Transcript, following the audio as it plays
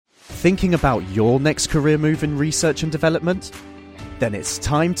thinking about your next career move in research and development? Then it's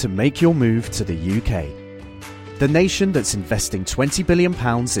time to make your move to the UK. The nation that's investing £20 billion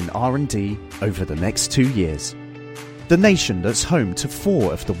in R&D over the next 2 years. The nation that's home to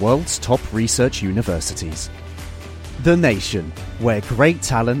 4 of the world's top research universities. The nation where great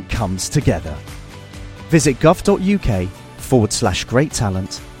talent comes together. Visit gov.uk/great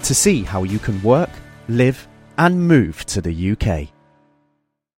talent to see how you can work, live and move to the UK.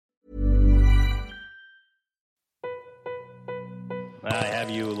 I have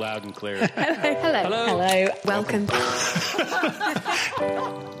you loud and clear. Hello. Welcome.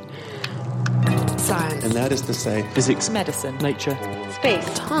 Science. And that is to say, physics, medicine, nature, space,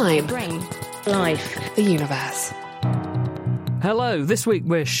 time, brain, life, the universe. Hello, this week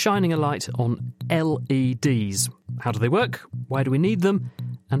we're shining a light on LEDs. How do they work? Why do we need them?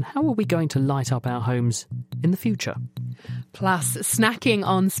 And how are we going to light up our homes in the future? Plus, snacking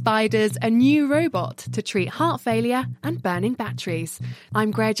on spiders, a new robot to treat heart failure and burning batteries. I'm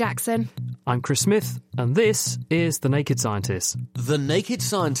Greer Jackson. I'm Chris Smith, and this is The Naked Scientists. The Naked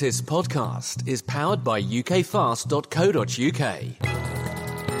Scientists podcast is powered by ukfast.co.uk.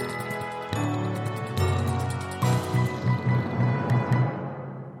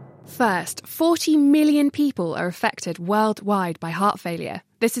 First, 40 million people are affected worldwide by heart failure.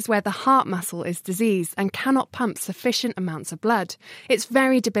 This is where the heart muscle is diseased and cannot pump sufficient amounts of blood. It's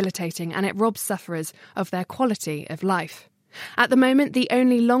very debilitating and it robs sufferers of their quality of life. At the moment, the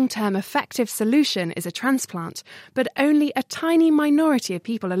only long-term effective solution is a transplant, but only a tiny minority of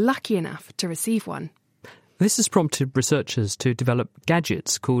people are lucky enough to receive one. This has prompted researchers to develop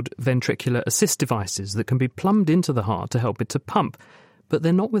gadgets called ventricular assist devices that can be plumbed into the heart to help it to pump. But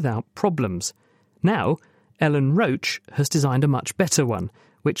they're not without problems. Now, Ellen Roach has designed a much better one,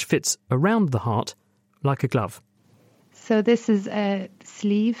 which fits around the heart like a glove. So this is a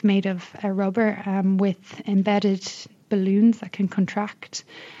sleeve made of rubber with embedded balloons that can contract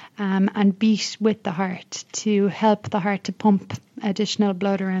and beat with the heart to help the heart to pump additional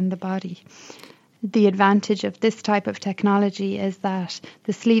blood around the body. The advantage of this type of technology is that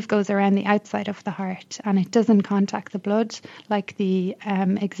the sleeve goes around the outside of the heart and it doesn't contact the blood like the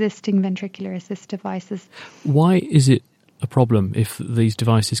existing ventricular assist devices. Why is it a problem if these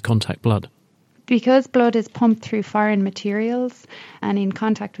devices contact blood? Because blood is pumped through foreign materials and in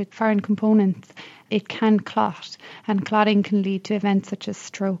contact with foreign components, it can clot, and clotting can lead to events such as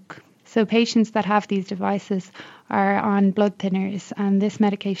stroke. So patients that have these devices are on blood thinners, and this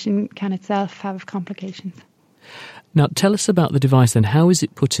medication can itself have complications. Now, tell us about the device then. How is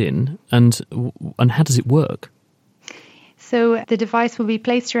it put in, and how does it work? So the device will be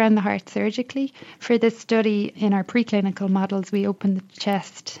placed around the heart surgically. For this study, in our preclinical models, we open the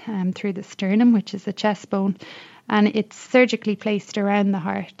chest through the sternum, which is the chest bone, and it's surgically placed around the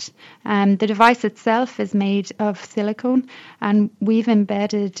heart. The device itself is made of silicone, and we've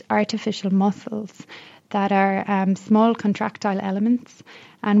embedded artificial muscles that are small contractile elements,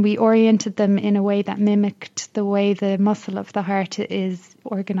 and we oriented them in a way that mimicked the way the muscle of the heart is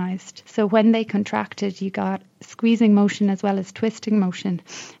organised. So when they contracted, you got squeezing motion as well as twisting motion,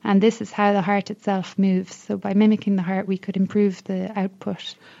 and this is how the heart itself moves. So by mimicking the heart, we could improve the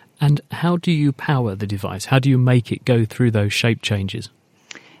output. And how do you power the device? How do you make it go through those shape changes?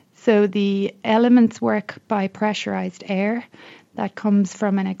 So the elements work by pressurised air that comes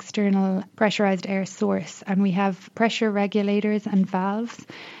from an external pressurised air source, and we have pressure regulators and valves,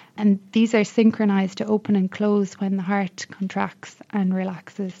 and these are synchronised to open and close when the heart contracts and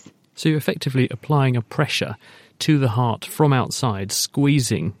relaxes. So you're effectively applying a pressure to the heart from outside,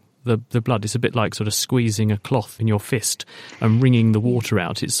 squeezing the blood. It's a bit like sort of squeezing a cloth in your fist and wringing the water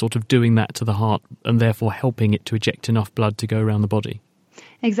out. It's sort of doing that to the heart and therefore helping it to eject enough blood to go around the body.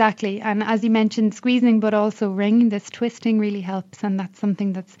 Exactly. And as you mentioned, squeezing but also wringing, this twisting really helps, and that's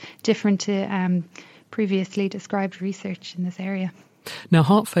something that's different to previously described research in this area. Now,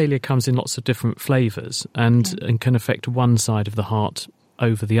 heart failure comes in lots of different flavours and can affect one side of the heart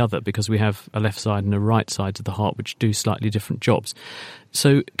over the other, because we have a left side and a right side to the heart which do slightly different jobs.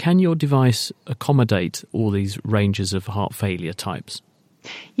 So can your device accommodate all these ranges of heart failure types?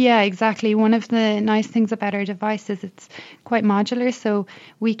 Yeah, exactly. One of the nice things about our device is it's quite modular, so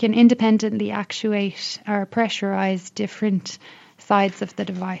we can independently actuate or pressurise different sides of the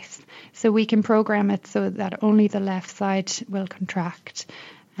device. So we can program it so that only the left side will contract.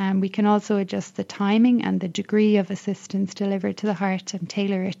 We can also adjust the timing and the degree of assistance delivered to the heart and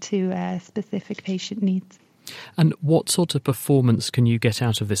tailor it to specific patient needs. And what sort of performance can you get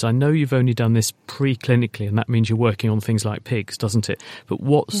out of this? I know you've only done this pre-clinically, and that means you're working on things like pigs, doesn't it? But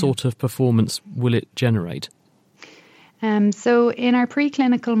what sort of performance will it generate? So in our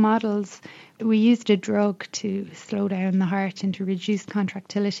preclinical models, we used a drug to slow down the heart and to reduce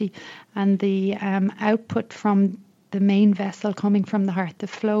contractility, and the output from the main vessel coming from the heart, the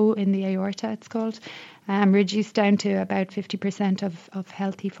flow in the aorta it's called, reduced down to about 50% of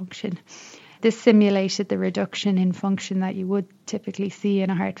healthy function. This simulated the reduction in function that you would typically see in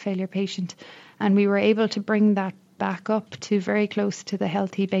a heart failure patient, and we were able to bring that back up to very close to the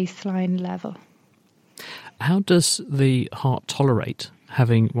healthy baseline level. How does the heart tolerate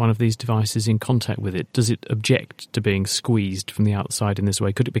having one of these devices in contact with it? Does it object to being squeezed from the outside in this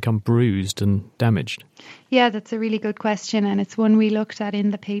way? Could it become bruised and damaged? Yeah, that's a really good question, and it's one we looked at in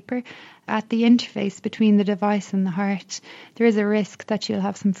the paper. At the interface between the device and the heart, there is a risk that you'll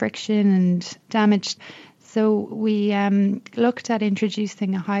have some friction and damage. So we looked at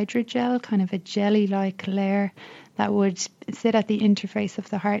introducing a hydrogel, kind of a jelly-like layer that would sit at the interface of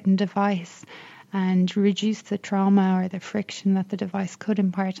the heart and device and reduce the trauma or the friction that the device could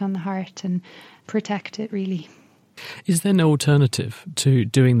impart on the heart and protect it, really. Is there no alternative to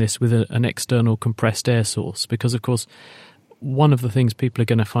doing this with an external compressed air source? Because, of course, one of the things people are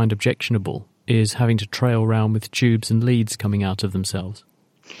going to find objectionable is having to trail around with tubes and leads coming out of themselves.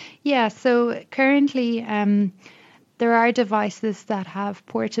 Yeah, so currently there are devices that have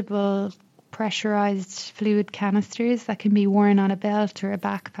portable pressurized fluid canisters that can be worn on a belt or a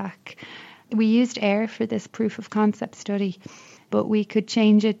backpack. We used air for this proof of concept study, but we could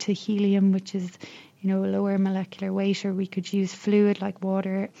change it to helium, which is, a lower molecular weight, or we could use fluid like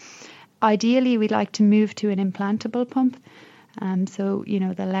water. Ideally, we'd like to move to an implantable pump. So,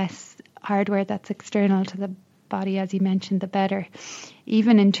 the less hardware that's external to the body, as you mentioned, the better.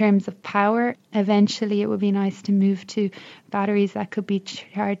 Even in terms of power, eventually it would be nice to move to batteries that could be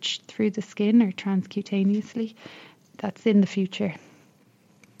charged through the skin or transcutaneously. That's in the future.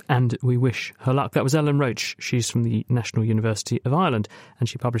 And we wish her luck. That was Ellen Roach. She's from the National University of Ireland, and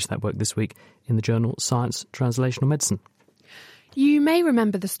she published that work this week in the journal Science Translational Medicine. You may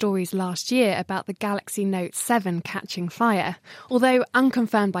remember the stories last year about the Galaxy Note 7 catching fire. Although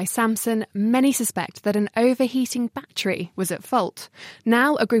unconfirmed by Samsung, many suspect that an overheating battery was at fault.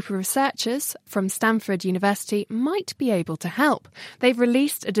 Now, a group of researchers from Stanford University might be able to help. They've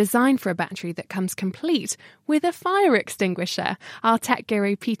released a design for a battery that comes complete with a fire extinguisher. Our tech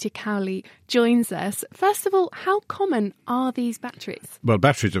guru Peter Cowley joins us. First of all, how common are these batteries? Well,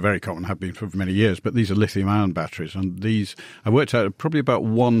 batteries are very common, have been for many years, but these are lithium-ion batteries, and these, I worked out, probably about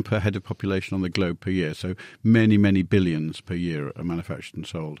one per head of population on the globe per year, so many, many billions per year are manufactured and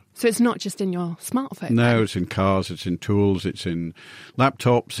sold. So it's not just in your smartphone? No, it's in cars, it's in tools, it's in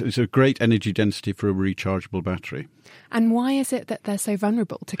laptops. It's a great energy density for a rechargeable battery. And why is it that they're so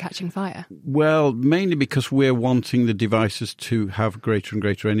vulnerable to catching fire? Well, mainly because we're wanting the devices to have greater and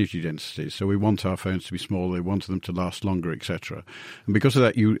greater energy densities. So we want our phones to be smaller, we want them to last longer, etc. And because of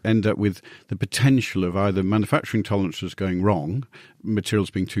that, you end up with the potential of either manufacturing tolerances going wrong, materials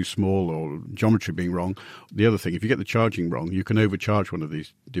being too small, or geometry being wrong. The other thing, if you get the charging wrong, you can overcharge one of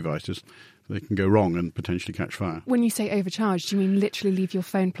these devices. They can go wrong and potentially catch fire. When you say overcharged, do you mean literally leave your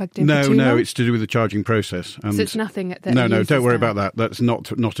phone plugged in for too long? No, it's to do with the charging process. And so it's nothing that No, don't worry about that. That's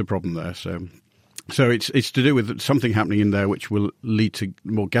not a problem there. So it's to do with something happening in there which will lead to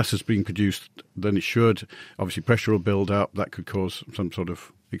more gases being produced than it should. Obviously, pressure will build up. That could cause some sort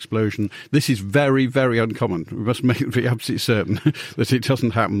of explosion. This is very, very uncommon. We must be absolutely certain that it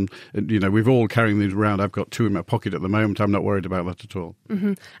doesn't happen. We've all carrying these around. I've got two in my pocket at the moment. I'm not worried about that at all.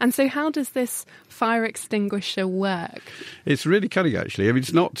 Mm-hmm. And so how does this fire extinguisher work? It's really cunning, actually. I mean,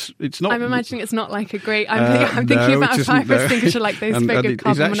 it's not. I'm imagining it's not like a great. I'm thinking about a fire extinguisher like those big carbon monoxide.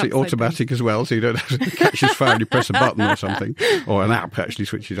 It's actually automatic things as well, so you don't have to catch this fire and you press a button or something, or an app actually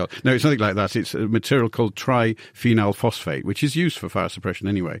switches on. No, it's nothing like that. It's a material called triphenyl phosphate, which is used for fire suppression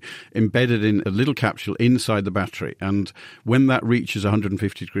anyway, embedded in a little capsule inside the battery. And when that reaches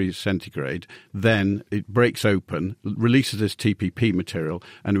 150 degrees centigrade, then it breaks open, releases this TPP material,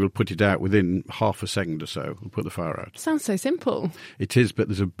 and it will put it out within half a second or so. It'll put the fire out. Sounds so simple. It is, but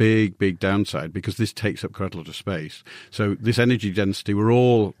there's a big, big downside because this takes up quite a lot of space. So this energy density we're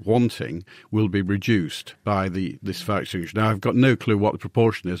all wanting will be reduced by this fire extinguisher. Now, I've got no clue what the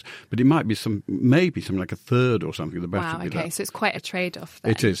proportion is, but it might be maybe something like a third or something. The battery. Wow, okay, so it's quite a trade-off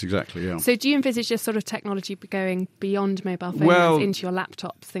then. It is, exactly, yeah. So do you envisage this sort of technology going beyond mobile phones into your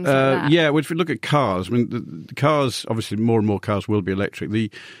laptops, things like that? Yeah, well, if we look at cars, I mean, the cars, obviously more and more cars will be electric.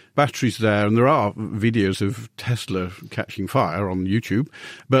 batteries there, and there are videos of Tesla catching fire on YouTube,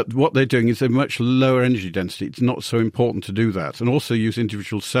 but what they're doing is they're much lower energy density. It's not so important to do that, and also use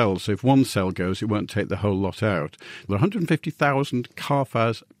individual cells, so if one cell goes, it won't take the whole lot out. There are 150,000 car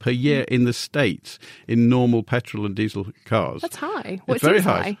fires per year in the States in normal petrol and diesel cars. That's high. It's very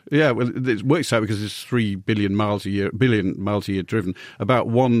high. Yeah, well, it works out because it's 3 billion miles a year driven, about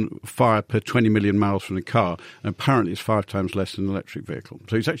one fire per 20 million miles from the car, and apparently it's 5 times less than an electric vehicle.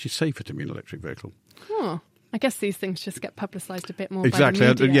 So it's actually safer to be an electric vehicle. Oh, I guess these things just get publicised a bit more. Exactly.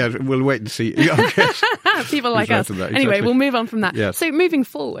 By the media. Yeah, we'll wait and see. People like us. Exactly. Anyway, we'll move on from that. Yes. So moving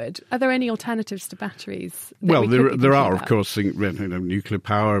forward, are there any alternatives to batteries? Well, there are, of course, nuclear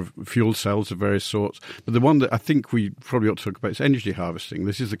power, fuel cells of various sorts. But the one that I think we probably ought to talk about is energy harvesting.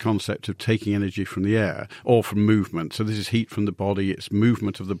 This is the concept of taking energy from the air or from movement. So this is heat from the body, it's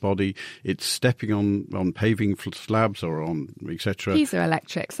movement of the body, it's stepping on paving slabs or on etc.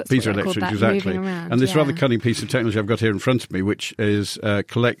 Piezoelectrics. That's Piezoelectrics, that, exactly. Around, and this rather cunning piece of technology I've got here in front of me, which is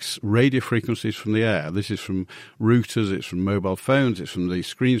collects radio frequencies from the air. This is from routers, it's from mobile phones, it's from the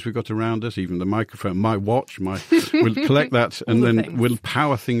screens we've got around us, even the microphone, my watch, we'll collect that and then we'll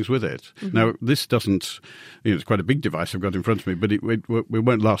power things with it. Mm-hmm. Now, this doesn't, it's quite a big device I've got in front of me, but it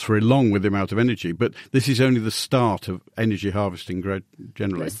won't last very long with the amount of energy. But this is only the start of energy harvesting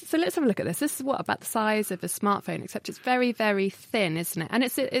generally. So let's have a look at this. This is about the size of a smartphone, except it's very, very thin, isn't it? And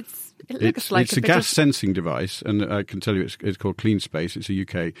it looks like it's a gas sensing device, and I can tell you it's called CleanSpace. It's a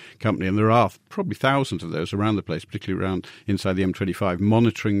UK company, and there are probably thousands of those around the place, particularly around inside the M25,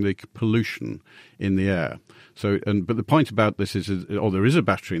 monitoring the pollution in the air. So, but the point about this is, there is a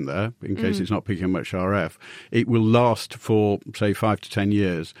battery in there in case it's not picking up much RF. It will last for, say, 5 to 10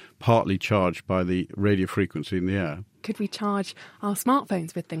 years, partly charged by the radio frequency in the air. Could we charge our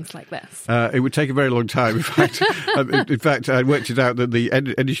smartphones with things like this? It would take a very long time. In fact, I worked it out that the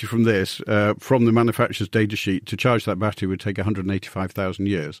energy from this, from the manufacturer's data sheet, to charge that battery would take 185,000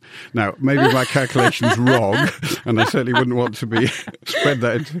 years. Now, maybe my calculation's wrong, and I certainly wouldn't want to be spread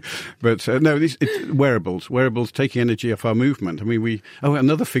that into. But no, it's wearables taking energy off our movement. I mean,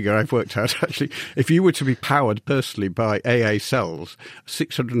 another figure I've worked out, actually, if you were to be powered personally by AA cells,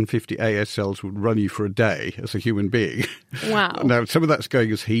 650 AA cells would run you for a day as a human being. Wow. Now, some of that's going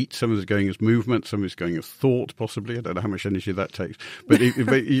as heat, some of it's going as movement, some of it's going as thought, possibly. I don't know how much energy that takes. But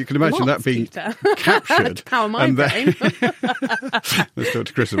you can imagine that being captured. Power my brain. Let's talk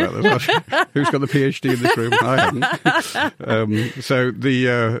to Chris about this. Who's got the PhD in this room? I haven't. So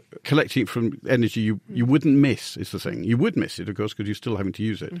the collecting from energy you wouldn't miss is the thing. You would miss it, of course, because you're still having to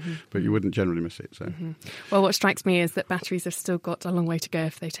use it, but you wouldn't generally miss it. So. Mm-hmm. Well, what strikes me is that batteries have still got a long way to go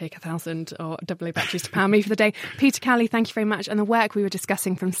if they take 1,000 or AA batteries to power me for the day. Peter Cally, thank you very much. And the work we were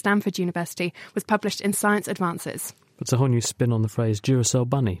discussing from Stanford University was published in Science Advances. That's a whole new spin on the phrase Duracell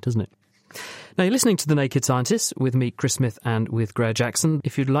bunny, doesn't it? Now, you're listening to The Naked Scientists with me, Chris Smith, and with Greer Jackson.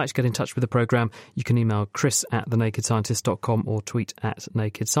 If you'd like to get in touch with the programme, you can email chris@thenakedscientist.com or tweet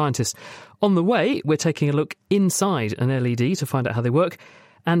 @nakedscientist. On the way, we're taking a look inside an LED to find out how they work.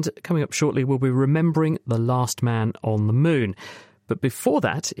 And coming up shortly, we'll be remembering the last man on the moon. But before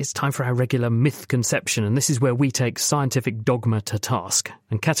that, it's time for our regular myth conception, and this is where we take scientific dogma to task.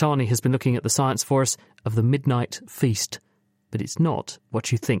 And Kat Arney has been looking at the science for us of the midnight feast. But it's not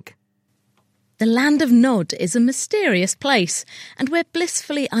what you think. The land of Nod is a mysterious place, and we're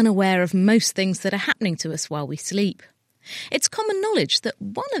blissfully unaware of most things that are happening to us while we sleep. It's common knowledge that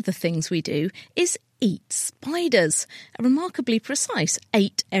one of the things we do is eat spiders, a remarkably precise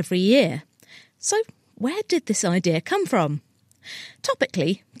 8 every year. So where did this idea come from?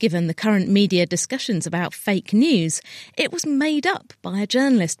 Topically, given the current media discussions about fake news, it was made up by a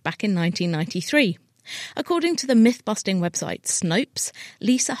journalist back in 1993. According to the myth-busting website Snopes,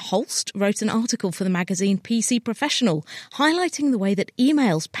 Lisa Holst wrote an article for the magazine PC Professional, highlighting the way that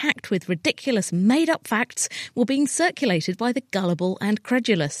emails packed with ridiculous made-up facts were being circulated by the gullible and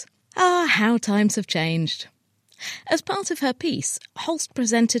credulous. Ah, how times have changed. As part of her piece, Holst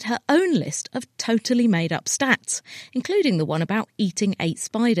presented her own list of totally made-up stats, including the one about eating 8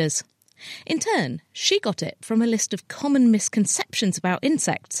 spiders. In turn, she got it from a list of common misconceptions about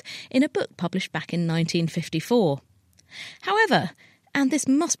insects in a book published back in 1954. However, and this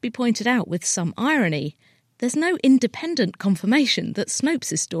must be pointed out with some irony, there's no independent confirmation that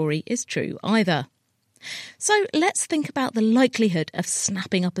Snopes' story is true either. So let's think about the likelihood of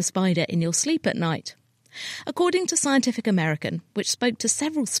snapping up a spider in your sleep at night. According to Scientific American, which spoke to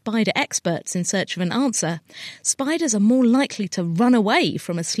several spider experts in search of an answer, spiders are more likely to run away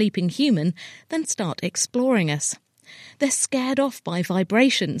from a sleeping human than start exploring us. They're scared off by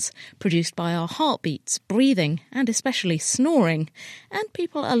vibrations produced by our heartbeats, breathing, and especially snoring. And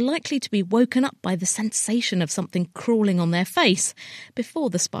people are likely to be woken up by the sensation of something crawling on their face before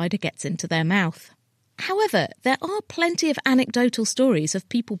the spider gets into their mouth. However, there are plenty of anecdotal stories of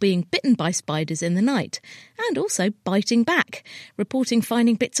people being bitten by spiders in the night, and also biting back, reporting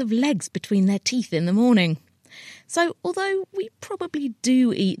finding bits of legs between their teeth in the morning. So, although we probably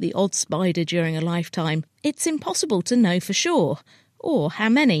do eat the odd spider during a lifetime, it's impossible to know for sure, or how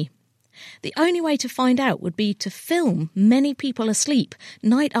many. The only way to find out would be to film many people asleep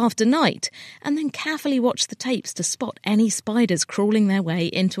night after night, and then carefully watch the tapes to spot any spiders crawling their way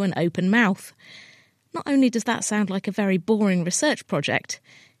into an open mouth. Not only does that sound like a very boring research project,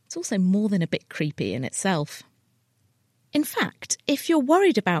 it's also more than a bit creepy in itself. In fact, if you're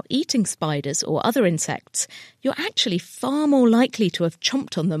worried about eating spiders or other insects, you're actually far more likely to have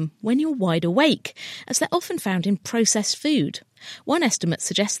chomped on them when you're wide awake, as they're often found in processed food. One estimate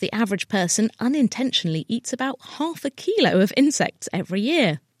suggests the average person unintentionally eats about 0.5 kilo of insects every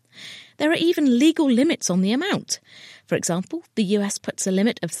year. There are even legal limits on the amount. For example, the US puts a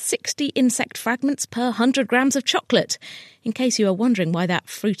limit of 60 insect fragments per 100 grams of chocolate, in case you are wondering why that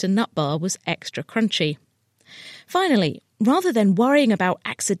fruit and nut bar was extra crunchy. Finally, rather than worrying about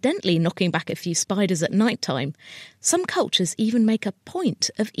accidentally knocking back a few spiders at night time, some cultures even make a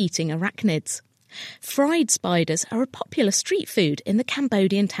point of eating arachnids. Fried spiders are a popular street food in the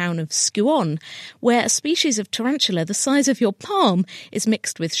Cambodian town of Skuon, where a species of tarantula the size of your palm is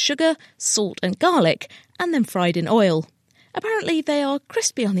mixed with sugar, salt and garlic and then fried in oil. Apparently they are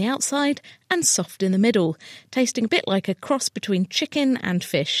crispy on the outside and soft in the middle, tasting a bit like a cross between chicken and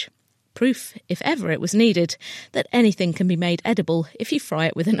fish. Proof, if ever it was needed, that anything can be made edible if you fry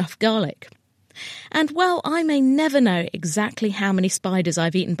it with enough garlic. And while I may never know exactly how many spiders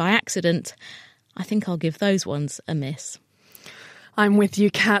I've eaten by accident, I think I'll give those ones a miss. I'm with you,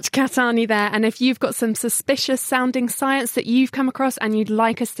 Katani there. And if you've got some suspicious sounding science that you've come across and you'd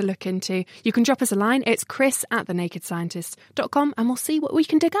like us to look into, you can drop us a line. It's chris@thenakedscientist.com and we'll see what we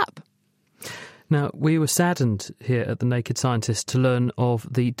can dig up. Now, we were saddened here at The Naked Scientist to learn of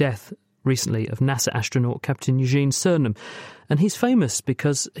the death recently of NASA astronaut Captain Eugene Cernan. And he's famous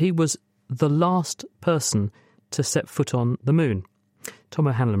because he was the last person to set foot on the moon. Tom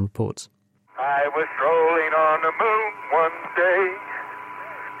O'Hanlon reports. I was strolling on the moon one day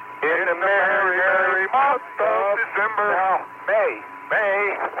in a merry, merry month of December. No,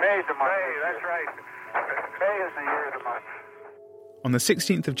 May's the month. May, that's right. May is the year of the month. On the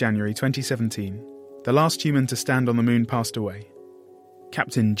 16th of January 2017, the last human to stand on the moon passed away.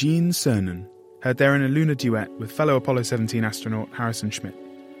 Captain Eugene Cernan, heard there in a lunar duet with fellow Apollo 17 astronaut Harrison Schmitt.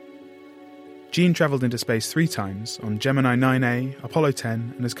 Gene travelled into space 3 times on Gemini 9A, Apollo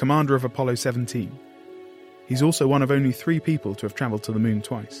 10 and as commander of Apollo 17. He's also one of only 3 people to have travelled to the moon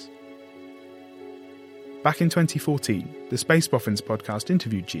twice. Back in 2014, the Space Boffins podcast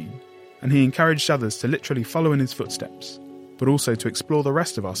interviewed Gene, and he encouraged others to literally follow in his footsteps, but also to explore the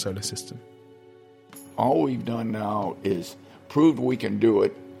rest of our solar system. All we've done now is proved we can do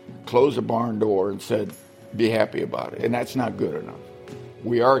it, close the barn door and said, be happy about it. And that's not good enough.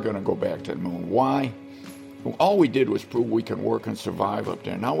 We are going to go back to the moon. Why? All we did was prove we can work and survive up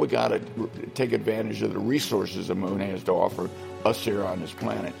there. Now we got to take advantage of the resources the moon has to offer us here on this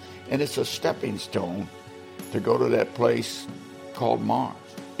planet. And it's a stepping stone to go to that place called Mars.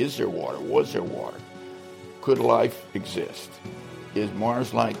 Is there water? Was there water? Could life exist? Is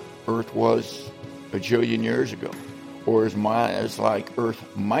Mars like Earth was a jillion years ago? Or is Mars like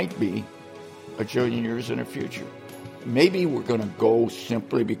Earth might be a jillion years in the future? Maybe we're going to go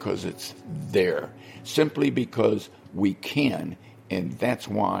simply because it's there, simply because we can, and that's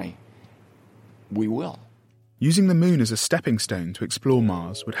why we will. Using the moon as a stepping stone to explore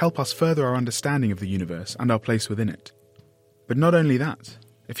Mars would help us further our understanding of the universe and our place within it. But not only that,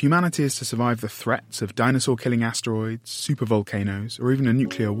 if humanity is to survive the threats of dinosaur-killing asteroids, supervolcanoes, or even a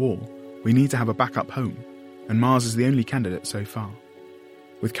nuclear war, we need to have a backup home, and Mars is the only candidate so far.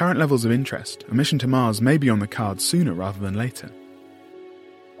 With current levels of interest, a mission to Mars may be on the cards sooner rather than later.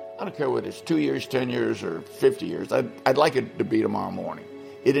 I don't care whether it's 2 years, 10 years, or 50 years. I'd like it to be tomorrow morning.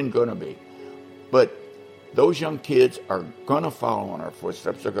 It isn't going to be. But those young kids are going to follow in our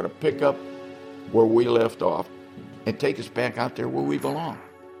footsteps. They're going to pick up where we left off and take us back out there where we belong.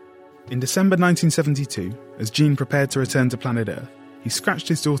 In December 1972, as Gene prepared to return to planet Earth, he scratched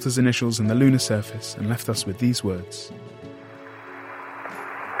his daughter's initials in the lunar surface and left us with these words.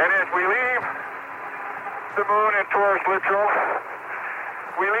 And as we leave the moon in Taurus Littrow,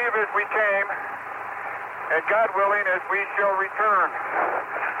 we leave as we came, and God willing, as we shall return.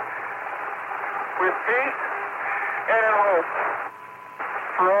 With peace and in hope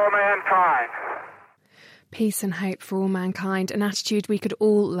for all mankind. Peace and hope for all mankind, an attitude we could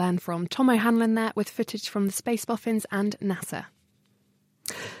all learn from. Tom O'Hanlon there with footage from the Space Boffins and NASA.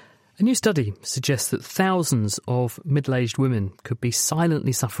 A new study suggests that thousands of middle-aged women could be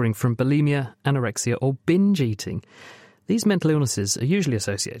silently suffering from bulimia, anorexia or binge eating. These mental illnesses are usually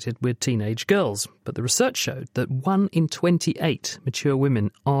associated with teenage girls, but the research showed that 1 in 28 mature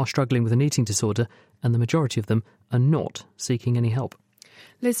women are struggling with an eating disorder, and the majority of them are not seeking any help.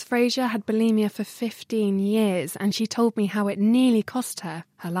 Liz Fraser had bulimia for 15 years, and she told me how it nearly cost her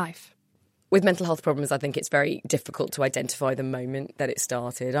life. With mental health problems, I think it's very difficult to identify the moment that it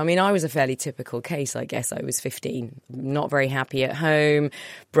started. I mean, I was a fairly typical case, I guess. I was 15, not very happy at home,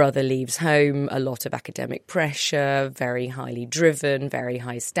 brother leaves home, a lot of academic pressure, very highly driven, very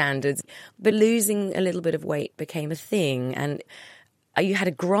high standards. But losing a little bit of weight became a thing, and you had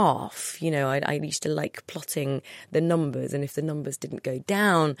a graph, I used to like plotting the numbers, and if the numbers didn't go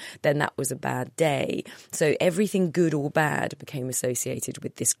down, then that was a bad day. So everything good or bad became associated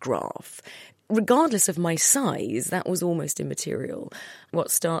with this graph. Regardless of my size, that was almost immaterial. What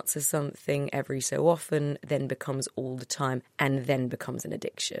starts as something every so often then becomes all the time and then becomes an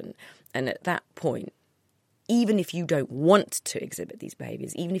addiction. And at that point, even if you don't want to exhibit these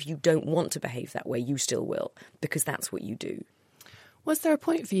behaviours, even if you don't want to behave that way, you still will, because that's what you do. Was there a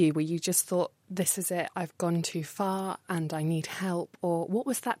point for you where you just thought, this is it, I've gone too far and I need help? Or what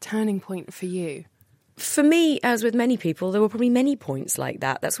was that turning point for you? For me, as with many people, there were probably many points like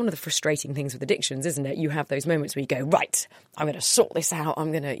that. That's one of the frustrating things with addictions, isn't it? You have those moments where you go, right, I'm going to sort this out.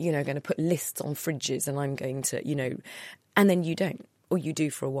 I'm going to put lists on fridges and I'm going to, and then you don't. Or you do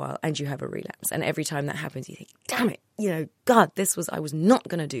for a while and you have a relapse. And every time that happens, you think, damn it, God, I was not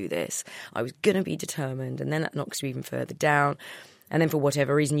going to do this. I was going to be determined. And then that knocks you even further down. And then for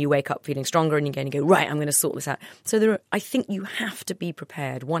whatever reason, you wake up feeling stronger and you're going to go, right, I'm going to sort this out. So I think you have to be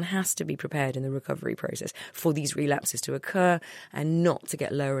prepared. One has to be prepared in the recovery process for these relapses to occur and not to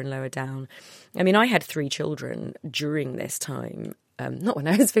get lower and lower down. I mean, I had 3 children during this time. Not when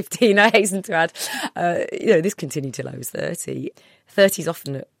I was 15, I hasten to add. This continued till I was 30. 30 is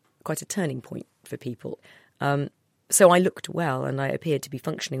often quite a turning point for people. So I looked well and I appeared to be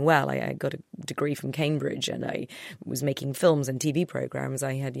functioning well. I got a degree from Cambridge and I was making films and TV programmes.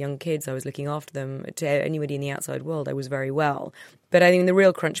 I had young kids. I was looking after them. To anybody in the outside world, I was very well. But I think the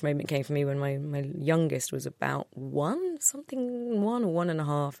real crunch moment came for me when my youngest was about 1 or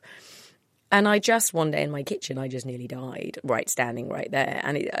 1.5. And I just, one day in my kitchen, I just nearly died, standing right there.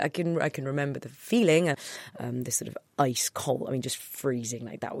 And I can remember the feeling, this sort of ice cold, just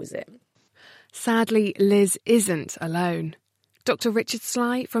freezing, that was it. Sadly, Liz isn't alone. Dr. Richard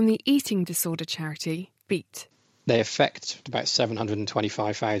Sly from the eating disorder charity, BEAT. They affect about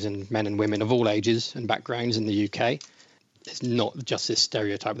 725,000 men and women of all ages and backgrounds in the UK. It's not just this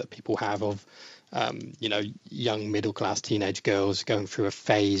stereotype that people have of, young middle-class teenage girls going through a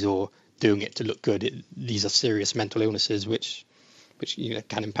phase or doing it to look good. These are serious mental illnesses which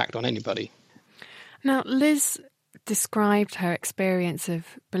can impact on anybody. Now, Liz described her experience of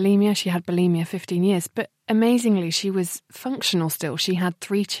bulimia. She had bulimia 15 years, but amazingly, she was functional still. She had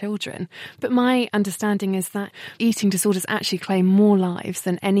 3 children. But my understanding is that eating disorders actually claim more lives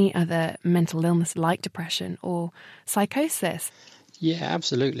than any other mental illness like depression or psychosis. Yeah,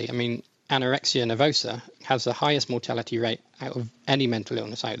 absolutely. Anorexia nervosa has the highest mortality rate out of any mental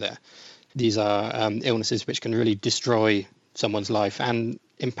illness out there. These are illnesses which can really destroy someone's life and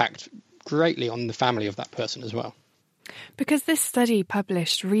impact greatly on the family of that person as well. Because this study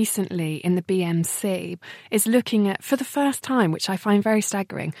published recently in the BMC is looking at, for the first time, which I find very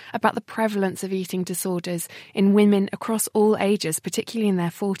staggering, about the prevalence of eating disorders in women across all ages, particularly in their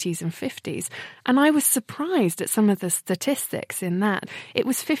 40s and 50s. And I was surprised at some of the statistics in that. It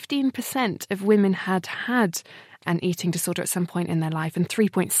was 15% of women had an eating disorder at some point in their life, and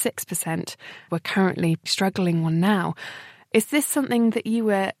 3.6% were currently struggling one now. Is this something that you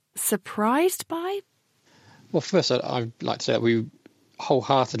were surprised by? Well, first, I'd like to say that we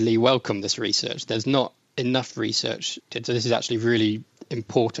wholeheartedly welcome this research. There's not enough research, so this is actually really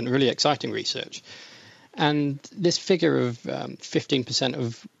important, really exciting research. And this figure of 15%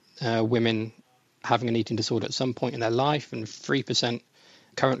 of women having an eating disorder at some point in their life and 3%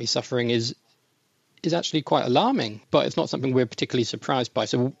 currently suffering is actually quite alarming, but it's not something we're particularly surprised by.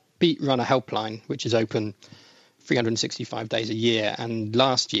 So BEAT run a helpline, which is open 365 days a year, and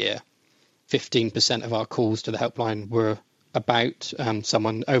last year 15% of our calls to the helpline were about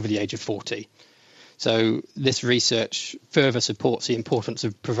someone over the age of 40. So this research further supports the importance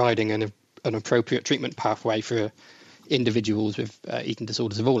of providing an appropriate treatment pathway for individuals with eating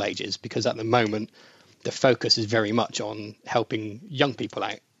disorders of all ages, because at the moment the focus is very much on helping young people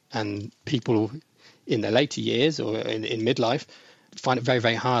out, and people in their later years or in midlife find it very,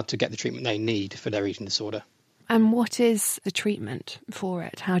 very hard to get the treatment they need for their eating disorder. And what is the treatment for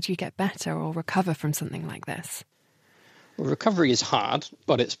it? How do you get better or recover from something like this? Well, recovery is hard,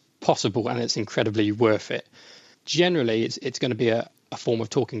 but it's possible and it's incredibly worth it. Generally, it's going to be a form of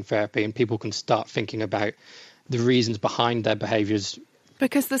talking therapy, and people can start thinking about the reasons behind their behaviours.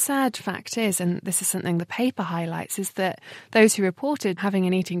 Because the sad fact is, and this is something the paper highlights, is that those who reported having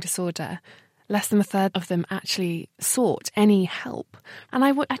an eating disorder, less than a third of them actually sought any help. And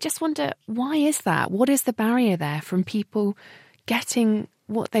I just wonder, why is that? What is the barrier there from people getting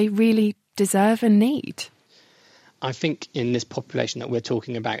what they really deserve and need? I think in this population that we're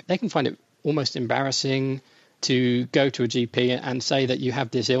talking about, they can find it almost embarrassing to go to a GP and say that you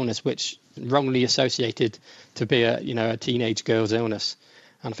have this illness, which wrongly associated to be a teenage girl's illness.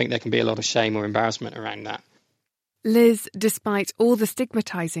 And I think there can be a lot of shame or embarrassment around that. Liz, despite all the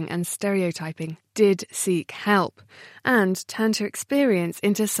stigmatising and stereotyping, did seek help and turned her experience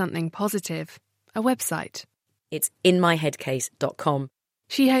into something positive, a website. It's inmyheadcase.com.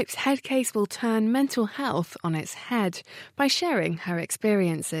 She hopes Headcase will turn mental health on its head by sharing her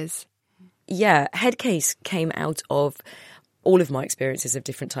experiences. Yeah, Headcase came out of all of my experiences of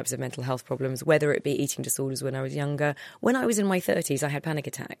different types of mental health problems, whether it be eating disorders when I was younger. When I was in my 30s, I had panic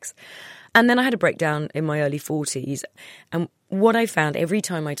attacks. And then I had a breakdown in my early 40s. And what I found every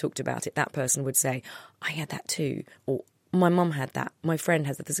time I talked about it, that person would say, I had that too. Or my mum had that. My friend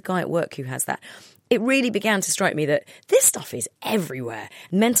has that. There's a guy at work who has that. It really began to strike me that this stuff is everywhere.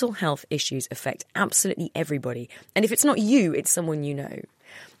 Mental health issues affect absolutely everybody. And if it's not you, it's someone you know.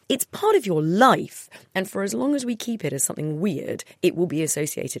 It's part of your life, and for as long as we keep it as something weird, it will be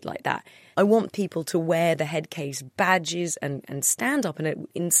associated like that. I want people to wear the Headcase badges and stand up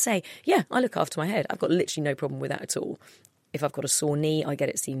and say, yeah, I look after my head. I've got literally no problem with that at all. If I've got a sore knee, I get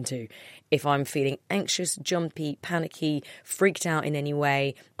it seen to. If I'm feeling anxious, jumpy, panicky, freaked out in any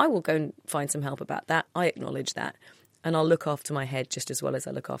way, I will go and find some help about that. I acknowledge that. And I'll look after my head just as well as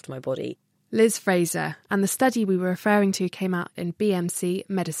I look after my body. Liz Fraser, and the study we were referring to came out in BMC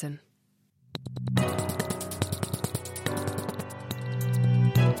Medicine.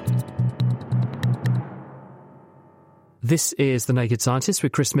 This is The Naked Scientist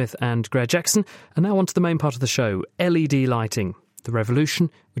with Chris Smith and Greer Jackson, and now on to the main part of the show, LED lighting, the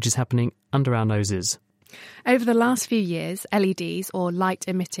revolution which is happening under our noses. Over the last few years, LEDs, or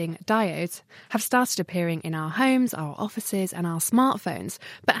light-emitting diodes, have started appearing in our homes, our offices and our smartphones.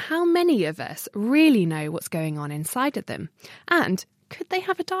 But how many of us really know what's going on inside of them? And could they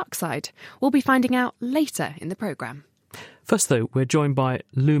have a dark side? We'll be finding out later in the programme. First, though, we're joined by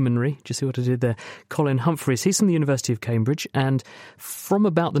luminary, do you see what I did there? Colin Humphreys. He's from the University of Cambridge, and from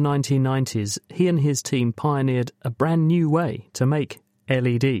about the 1990s, he and his team pioneered a brand new way to make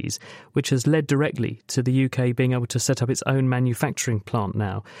LEDs, which has led directly to the UK being able to set up its own manufacturing plant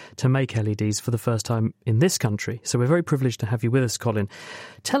now to make LEDs for the first time in this country. So we're very privileged to have you with us, Colin.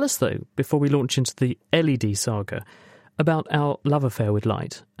 Tell us, though, before we launch into the LED saga, about our love affair with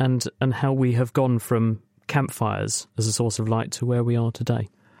light and how we have gone from campfires as a source of light to where we are today.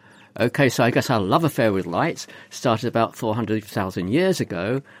 OK, so I guess our love affair with light started about 400,000 years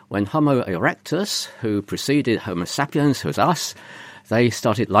ago when Homo erectus, who preceded Homo sapiens, who was us, they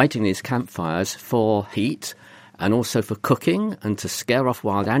started lighting these campfires for heat and also for cooking and to scare off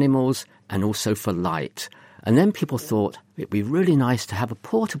wild animals and also for light. And then people thought it'd be really nice to have a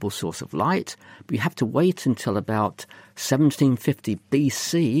portable source of light, but you have to wait until about 1750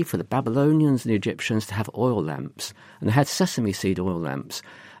 BC for the Babylonians and the Egyptians to have oil lamps. And they had sesame seed oil lamps.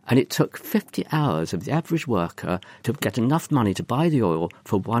 And it took 50 hours of the average worker to get enough money to buy the oil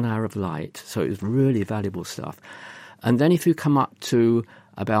for 1 hour of light. So it was really valuable stuff. And then if you come up to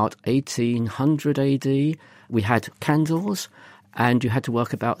about 1800 AD, we had candles, and you had to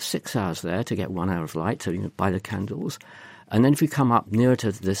work about 6 hours there to get 1 hour of light, so you could buy the candles. And then if you come up nearer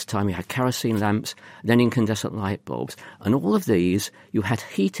to this time, you had kerosene lamps, then incandescent light bulbs. And all of these, you had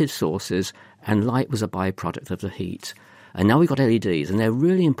heated sources, and light was a byproduct of the heat. And now we've got LEDs, and they're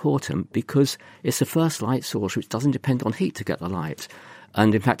really important because it's the first light source which doesn't depend on heat to get the light.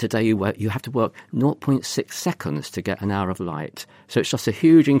 And in fact, today you have to work 0.6 seconds to get an hour of light. So it's just a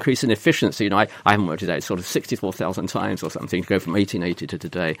huge increase in efficiency. You know, I haven't worked today, it's sort of 64,000 times or something to go from 1880 to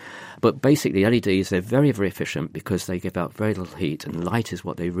today. But basically, LEDs, they're very, very efficient because they give out very little heat, and light is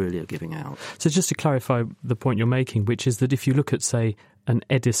what they really are giving out. So just to clarify the point you're making, which is that if you look at, say, an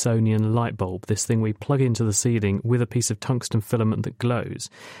Edisonian light bulb, this thing we plug into the ceiling with a piece of tungsten filament that glows.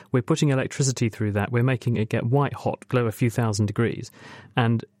 We're putting electricity through that. We're making it get white hot, glow a few thousand degrees.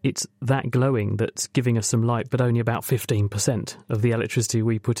 And it's that glowing that's giving us some light, but only about 15% of the electricity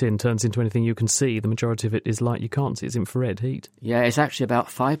we put in turns into anything you can see. The majority of it is light you can't see. It's infrared heat. Yeah, it's actually about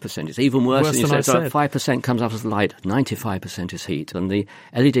 5%. It's even worse than you said. So 5% comes out as light, 95% is heat. And the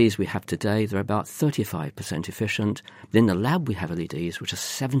LEDs we have today, they're about 35% efficient. In the lab we have LEDs which are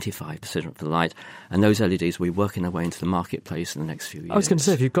 75% of the light, and those LEDs will be working their way into the marketplace in the next few years. I was going to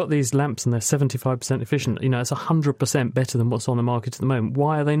say, if you've got these lamps and they're 75% efficient, it's 100% better than what's on the market at the moment.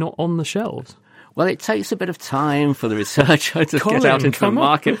 Why are they not on the shelves? Well, it takes a bit of time for the researcher to get out into the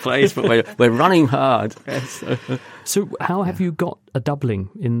marketplace, but we're running hard. So how have you got a doubling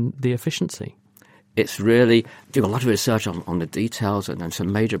in the efficiency? It's really doing a lot of research on the details and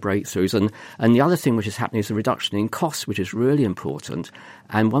some major breakthroughs. And the other thing which is happening is a reduction in costs, which is really important.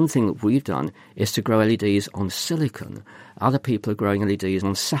 And one thing that we've done is to grow LEDs on silicon. Other people are growing LEDs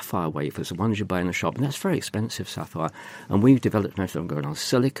on sapphire wafers, the ones you buy in the shop, and that's very expensive, sapphire. And we've developed a method of growing on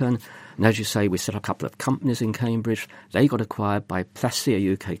silicon. And as you say, we set up a couple of companies in Cambridge. They got acquired by Plessey,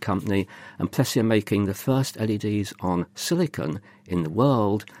 a UK company, and Plessey are making the first LEDs on silicon in the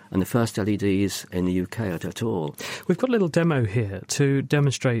world and the first LEDs in the UK at all. We've got a little demo here to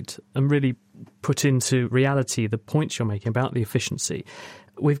demonstrate and really put into reality the points you're making about the efficiency.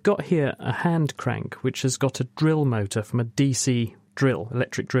 We've got here a hand crank which has got a drill motor from a DC drill,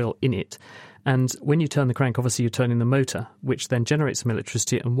 electric drill, in it. And when you turn the crank, obviously you're turning the motor, which then generates some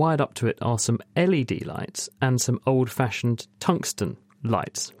electricity, and wired up to it are some LED lights and some old-fashioned tungsten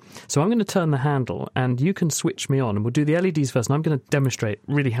lights. So I'm going to turn the handle and you can switch me on, and we'll do the LEDs first, and I'm going to demonstrate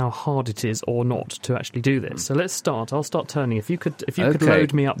really how hard it is or not to actually do this. So let's start. I'll start turning. If you could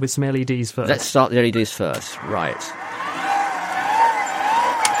load me up with some LEDs first. Let's start the LEDs first. Right.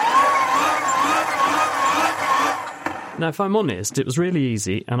 Now, if I'm honest, it was really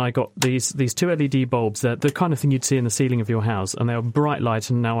easy, and I got these two LED bulbs. They're the kind of thing you'd see in the ceiling of your house, and they were bright light,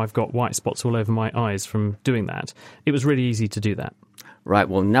 and now I've got white spots all over my eyes from doing that. It was really easy to do that. Right,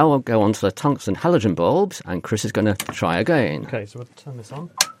 well, now I'll go on to the tungsten halogen bulbs, and Chris is going to try again. OK, so we'll turn this on.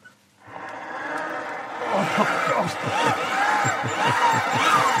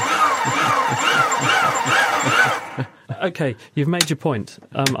 OK, you've made your point.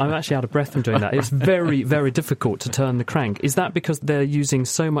 I'm actually out of breath from doing that. It's very, very difficult to turn the crank. Is that because they're using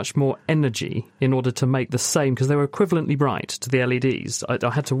so much more energy in order to make the same? Because they were equivalently bright to the LEDs. I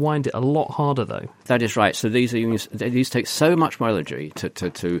had to wind it a lot harder, though. That is right. So these take so much more energy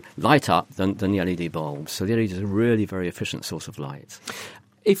to light up than the LED bulbs. So the LED is a really very efficient source of light.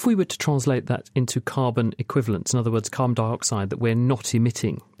 If we were to translate that into carbon equivalents, in other words, carbon dioxide that we're not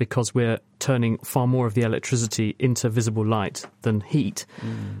emitting because we're turning far more of the electricity into visible light than heat,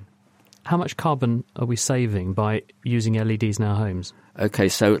 how much carbon are we saving by using LEDs in our homes? OK,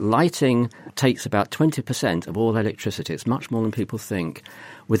 so lighting takes about 20% of all electricity. It's much more than people think.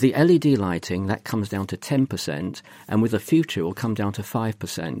 With the LED lighting, that comes down to 10%, and with the future, it will come down to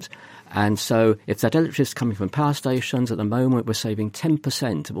 5%. And so if that electricity is coming from power stations, at the moment we're saving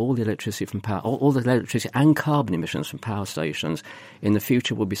 10% of all the electricity from power, all the electricity and carbon emissions from power stations. In the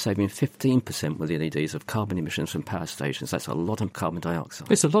future, we'll be saving 15% with the LEDs of carbon emissions from power stations. That's a lot of carbon dioxide.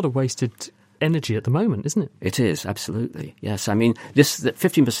 It's a lot of wasted energy at the moment, isn't it? It is, absolutely. Yes, I mean, this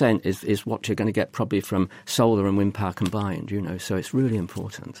 15% is what you're going to get probably from solar and wind power combined, so it's really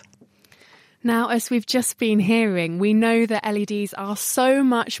important. Now, as we've just been hearing, we know that LEDs are so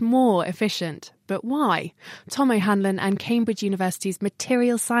much more efficient. But why? Tom O'Hanlon and Cambridge University's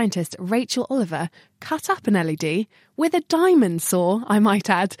materials scientist Rachel Oliver cut up an LED with a diamond saw, I might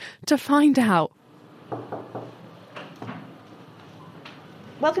add, to find out.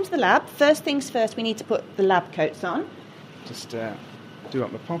 Welcome to the lab. First things first, we need to put the lab coats on. Just do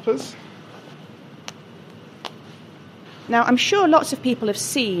up the poppers. Now, I'm sure lots of people have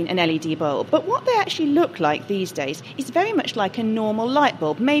seen an LED bulb, but what they actually look like these days is very much like a normal light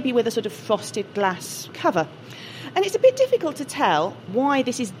bulb, maybe with a sort of frosted glass cover. And it's a bit difficult to tell why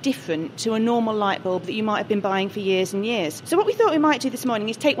this is different to a normal light bulb that you might have been buying for years and years. So what we thought we might do this morning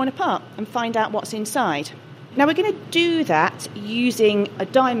is take one apart and find out what's inside. Now, we're going to do that using a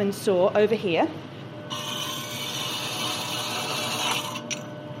diamond saw over here.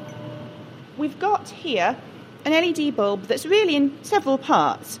 We've got here an LED bulb that's really in several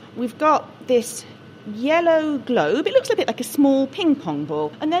parts. We've got this yellow globe. It looks a bit like a small ping pong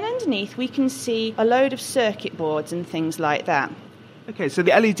ball. And then underneath we can see a load of circuit boards and things like that. OK, so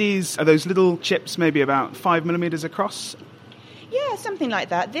the LEDs are those little chips maybe about 5 millimetres across? Yeah, Yeah, something like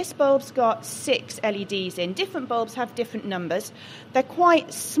that. This bulb's got 6 LEDs in. Different bulbs have different numbers. They're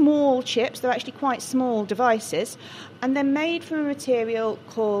quite small chips. They're actually quite small devices. And they're made from a material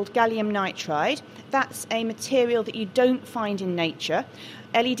called gallium nitride. That's a material that you don't find in nature.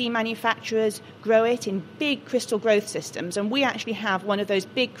 LED manufacturers grow it in big crystal growth systems, and we actually have one of those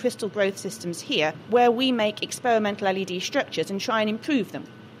big crystal growth systems here where we make experimental LED structures and try and improve them.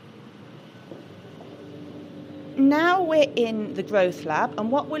 Now we're in the growth lab,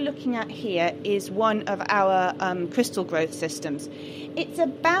 and what we're looking at here is one of our crystal growth systems. It's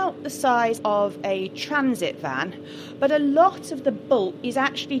about the size of a transit van, but a lot of the bulk is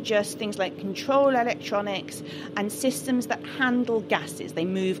actually just things like control electronics and systems that handle gases. They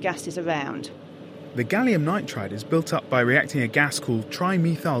move gases around. The gallium nitride is built up by reacting a gas called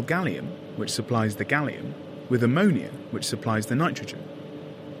trimethyl gallium, which supplies the gallium, with ammonia, which supplies the nitrogen.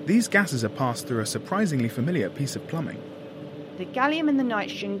 These gases are passed through a surprisingly familiar piece of plumbing. The gallium and the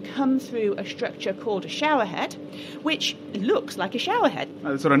nitrogen come through a structure called a showerhead, which looks like a showerhead.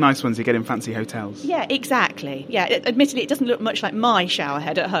 The sort of nice ones you get in fancy hotels. Yeah, exactly. Yeah, admittedly, it doesn't look much like my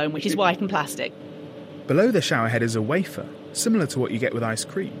showerhead at home, which is white and plastic. Below the showerhead is a wafer, similar to what you get with ice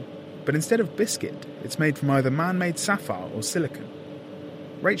cream, but instead of biscuit, it's made from either man-made sapphire or silicon.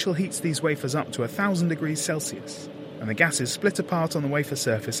 Rachel heats these wafers up to 1,000 degrees Celsius, and the gases split apart on the wafer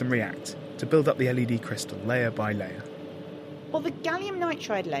surface and react to build up the LED crystal layer by layer. Well, the gallium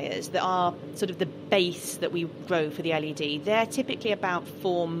nitride layers that are sort of the base that we grow for the LED, they're typically about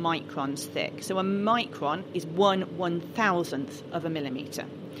 4 microns thick. So a micron is 1/1000th of a millimetre.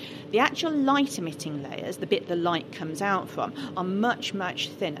 The actual light-emitting layers, the bit the light comes out from, are much, much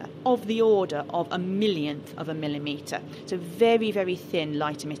thinner, of the order of 1/1000th of a millimetre. So very, very thin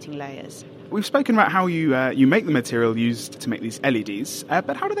light-emitting layers. We've spoken about how you make the material used to make these LEDs,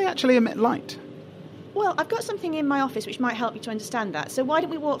 but how do they actually emit light? Well, I've got something in my office which might help you to understand that, so why don't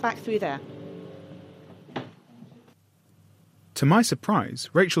we walk back through there? To my surprise,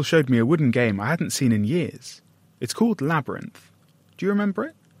 Rachel showed me a wooden game I hadn't seen in years. It's called Labyrinth. Do you remember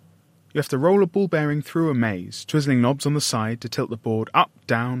it? You have to roll a ball bearing through a maze, twizzling knobs on the side to tilt the board up,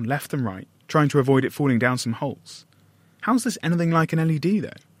 down, left and right, trying to avoid it falling down some holes. How's this anything like an LED, though?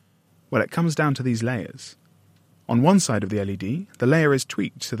 Well, it comes down to these layers. On one side of the LED, the layer is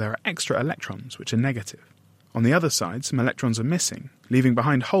tweaked so there are extra electrons, which are negative. On the other side, some electrons are missing, leaving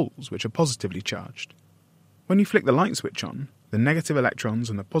behind holes which are positively charged. When you flick the light switch on, the negative electrons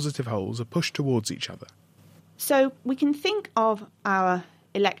and the positive holes are pushed towards each other. So we can think of our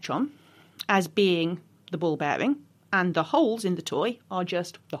electron as being the ball bearing, and the holes in the toy are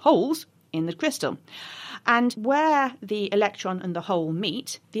just the holes in the crystal. And where the electron and the hole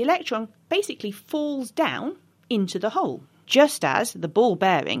meet, the electron basically falls down into the hole, just as the ball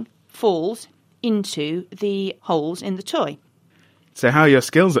bearing falls into the holes in the toy. So how are your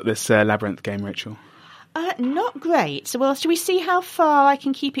skills at this Labyrinth game, Rachel? Not great. So, well, shall we see how far I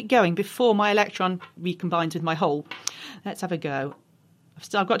can keep it going before my electron recombines with my hole? Let's have a go.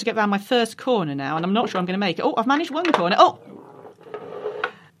 I've got to get around my first corner now, and I'm not sure I'm going to make it. Oh, I've managed one corner. Oh!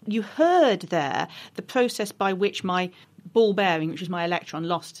 You heard there the process by which my ball bearing, which was my electron,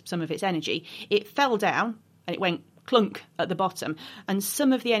 lost some of its energy. It fell down and it went clunk at the bottom, and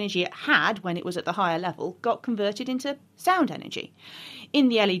some of the energy it had when it was at the higher level got converted into sound energy. In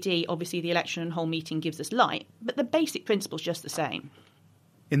the LED, obviously the electron and hole meeting gives us light, but the basic principle's just the same.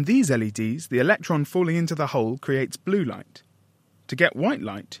 In these LEDs, the electron falling into the hole creates blue light. To get white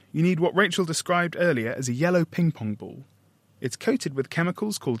light, you need what Rachel described earlier as a yellow ping-pong ball. It's coated with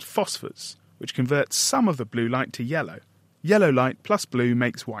chemicals called phosphors, which converts some of the blue light to yellow. Yellow light plus blue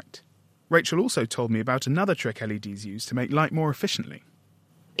makes white. Rachel also told me about another trick LEDs use to make light more efficiently.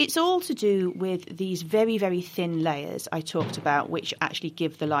 It's all to do with these very, very thin layers I talked about, which actually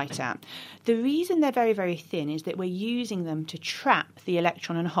give the light out. The reason they're very, very thin is that we're using them to trap the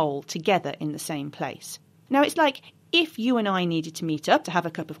electron and hole together in the same place. Now, it's like if you and I needed to meet up to have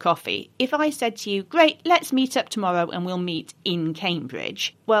a cup of coffee, if I said to you, great, let's meet up tomorrow and we'll meet in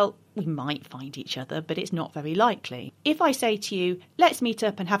Cambridge, well, we might find each other, but it's not very likely. If I say to you, let's meet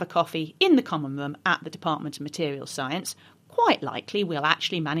up and have a coffee in the common room at the Department of Materials Science, quite likely we'll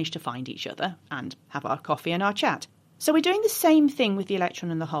actually manage to find each other and have our coffee and our chat. So we're doing the same thing with the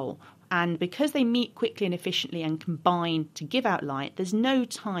electron and the hole. And because they meet quickly and efficiently and combine to give out light, there's no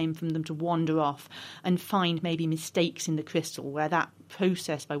time for them to wander off and find maybe mistakes in the crystal where that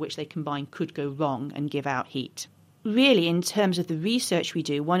process by which they combine could go wrong and give out heat. Really, in terms of the research we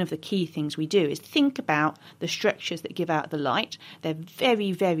do, one of the key things we do is think about the structures that give out the light. They're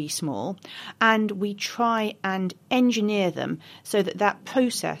very, very small, and we try and engineer them so that that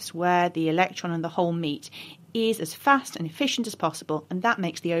process where the electron and the hole meet is as fast and efficient as possible, and that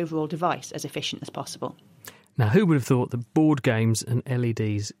makes the overall device as efficient as possible. Now, who would have thought that board games and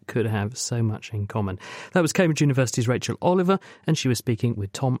LEDs could have so much in common? That was Cambridge University's Rachel Oliver, and she was speaking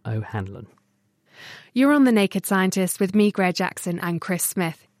with Tom O'Hanlon. You're on The Naked Scientist with me, Greer Jackson, and Chris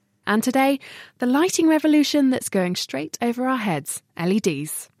Smith. And today, the lighting revolution that's going straight over our heads,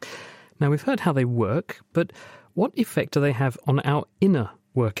 LEDs. Now, we've heard how they work, but what effect do they have on our inner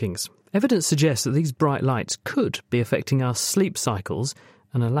workings? Evidence suggests that these bright lights could be affecting our sleep cycles,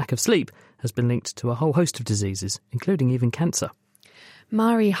 and a lack of sleep has been linked to a whole host of diseases, including even cancer.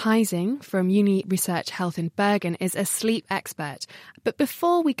 Mari Heising from Uni Research Health in Bergen is a sleep expert. But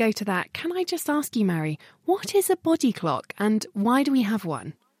before we go to that, can I just ask you, Mari, what is a body clock and why do we have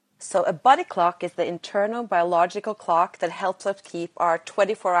one? So a body clock is the internal biological clock that helps us keep our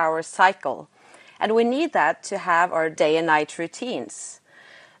 24-hour cycle. And we need that to have our day and night routines.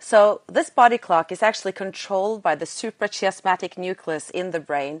 So this body clock is actually controlled by the suprachiasmatic nucleus in the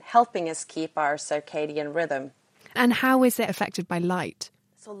brain, helping us keep our circadian rhythm. And how is it affected by light?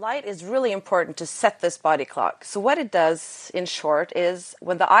 So light is really important to set this body clock. So what it does, in short, is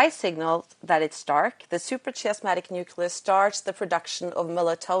when the eye signals that it's dark, the suprachiasmatic nucleus starts the production of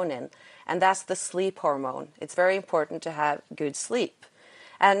melatonin, and that's the sleep hormone. It's very important to have good sleep.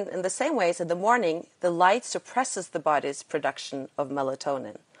 And in the same way, in the morning, the light suppresses the body's production of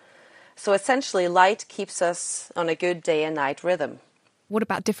melatonin. So essentially, light keeps us on a good day and night rhythm. What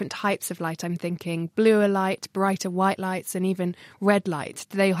about different types of light? I'm thinking bluer light, brighter white lights, and even red light.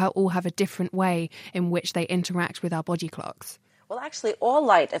 Do they all have a different way in which they interact with our body clocks? Well, actually, all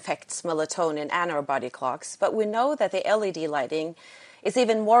light affects melatonin and our body clocks, but we know that the LED lighting is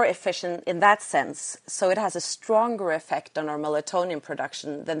even more efficient in that sense, so it has a stronger effect on our melatonin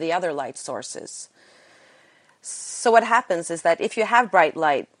production than the other light sources. So what happens is that if you have bright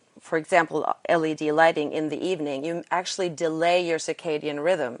light, for example, LED lighting in the evening, you actually delay your circadian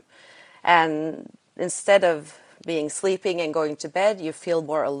rhythm. And instead of being sleeping and going to bed, you feel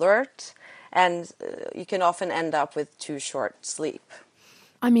more alert, and you can often end up with too short sleep.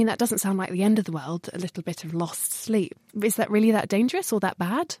 I mean, that doesn't sound like the end of the world, a little bit of lost sleep. Is that really that dangerous or that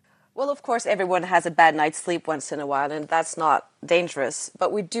bad? Well, of course, everyone has a bad night's sleep once in a while, and that's not dangerous.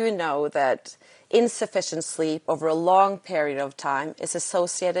 But we do know that insufficient sleep over a long period of time is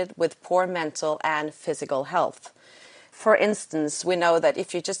associated with poor mental and physical health. For instance, we know that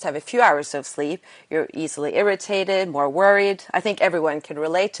if you just have a few hours of sleep, you're easily irritated, more worried. I think everyone can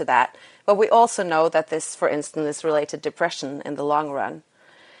relate to that. But we also know that this, for instance, is related to depression in the long run.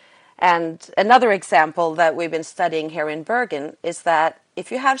 And another example that we've been studying here in Bergen is that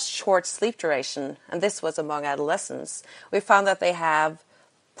if you have short sleep duration, and this was among adolescents, we found that they have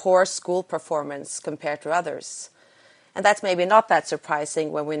poor school performance compared to others. And that's maybe not that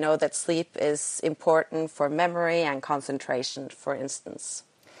surprising when we know that sleep is important for memory and concentration, for instance.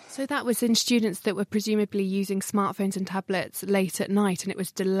 So that was in students that were presumably using smartphones and tablets late at night, and it was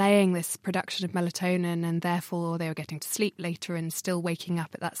delaying this production of melatonin, and therefore they were getting to sleep later and still waking up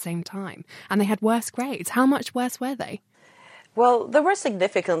at that same time. And they had worse grades. How much worse were they? Well, they were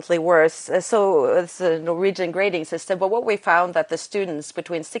significantly worse. So it's a Norwegian grading system. But what we found that the students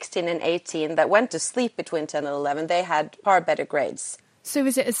between 16 and 18 that went to sleep between 10 and 11, they had far better grades. So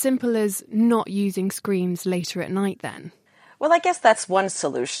is it as simple as not using screens later at night then? Well, I guess that's one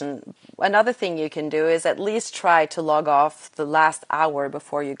solution. Another thing you can do is at least try to log off the last hour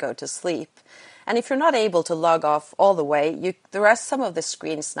before you go to sleep. And if you're not able to log off all the way, there are some of the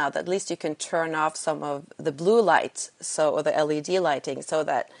screens now that at least you can turn off some of the blue light, or the LED lighting, so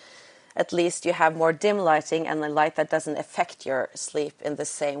that at least you have more dim lighting and the light that doesn't affect your sleep in the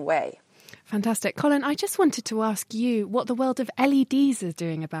same way. Fantastic. Colin, I just wanted to ask you what the world of LEDs is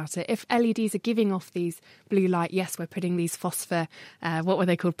doing about it. If LEDs are giving off these blue light, yes, we're putting these phosphor, what were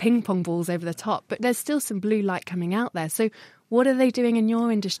they called, ping pong balls over the top, but there's still some blue light coming out there. So what are they doing in your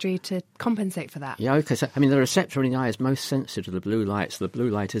industry to compensate for that? Yeah, okay. So, the receptor in the eye is most sensitive to the blue light, so the blue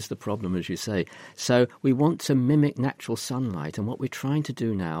light is the problem, as you say. So we want to mimic natural sunlight, and what we're trying to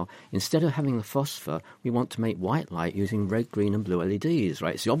do now, instead of having the phosphor, we want to make white light using red, green and blue LEDs,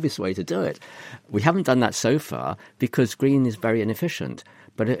 right? It's the obvious way to do it. We haven't done that so far because green is very inefficient.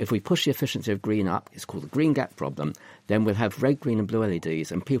 But if we push the efficiency of green up, it's called the green gap problem, then we'll have red, green and blue LEDs,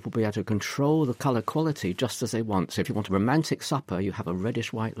 and people will be able to control the colour quality just as they want. So if you want a romantic supper, you have a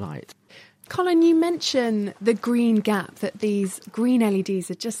reddish-white light. Colin, you mention the green gap, that these green LEDs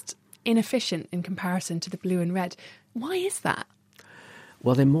are just inefficient in comparison to the blue and red. Why is that?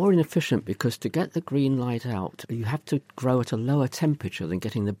 Well, they're more inefficient because to get the green light out, you have to grow at a lower temperature than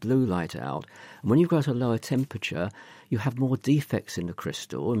getting the blue light out. And when you grow at a lower temperature, you have more defects in the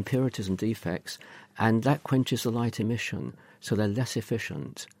crystal, impurities and defects, and that quenches the light emission, so they're less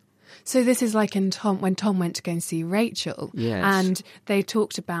efficient. So this is like when Tom went to go and see Rachel, yes. And they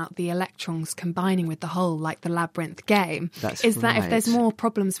talked about the electrons combining with the hole, like the labyrinth game. That's is right. that if there's more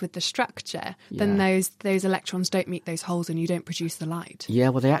problems with the structure, then those electrons don't meet those holes and you don't produce the light? Yeah,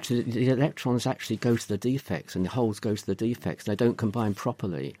 well, the electrons actually go to the defects and the holes go to the defects. They don't combine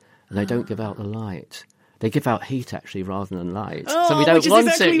properly and they don't give out the light. They give out heat, actually, rather than light. So we don't want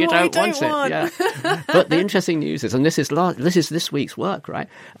it. You don't want it. Yeah. But the interesting news is, and this is this week's work, right?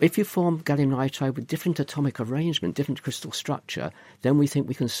 If you form gallium nitride with different atomic arrangement, different crystal structure, then we think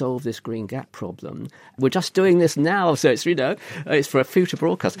we can solve this green gap problem. We're just doing this now, so it's for a future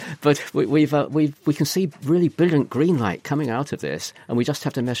broadcast. But we can see really brilliant green light coming out of this, and we just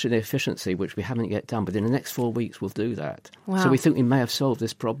have to measure the efficiency, which we haven't yet done. But in the next 4 weeks, we'll do that. Wow. So we think we may have solved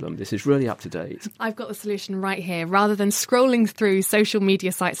this problem. This is really up to date. I've got the solution right here. Rather than scrolling through social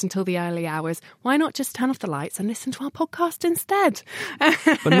media sites until the early hours, why not just turn off the lights and listen to our podcast instead?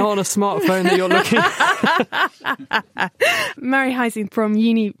 But not on a smartphone that you're looking at. Mary Heising from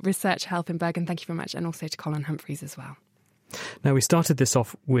Uni Research Health in Bergen, thank you very much, and also to Colin Humphreys as well. Now, we started this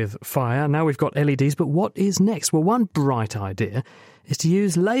off with fire, now we've got LEDs, but what is next? Well, one bright idea is to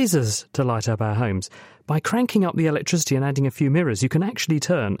use lasers to light up our homes. By cranking up the electricity and adding a few mirrors, you can actually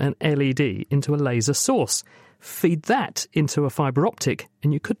turn an LED into a laser source. Feed that into a fibre optic,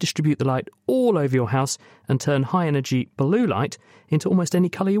 and you could distribute the light all over your house and turn high-energy blue light into almost any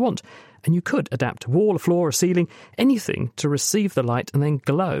colour you want. And you could adapt a wall, a floor, a ceiling, anything to receive the light and then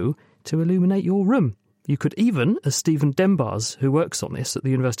glow to illuminate your room. You could even, as Stephen Dembars, who works on this at the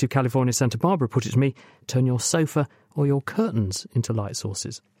University of California, Santa Barbara, put it to me, turn your sofa or your curtains into light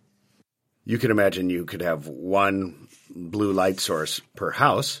sources. You can imagine you could have one blue light source per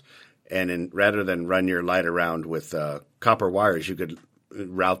house, and rather than run your light around with copper wires, you could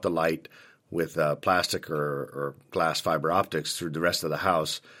route the light with plastic or glass fiber optics through the rest of the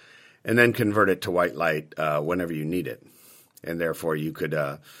house, and then convert it to white light whenever you need it. And therefore you could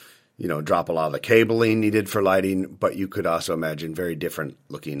drop a lot of the cabling needed for lighting, but you could also imagine very different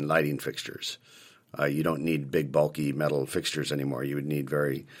looking lighting fixtures. You don't need big, bulky metal fixtures anymore. You would need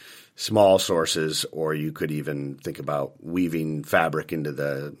very small sources, or you could even think about weaving fabric into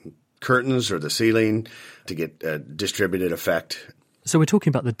the curtains or the ceiling to get a distributed effect. So we're talking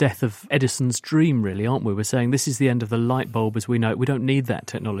about the death of Edison's dream, really, aren't we? We're saying this is the end of the light bulb as we know it. We don't need that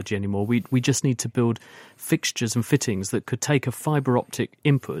technology anymore. We just need to build fixtures and fittings that could take a fibre optic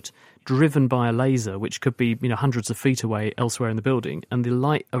input driven by a laser, which could be hundreds of feet away elsewhere in the building, and the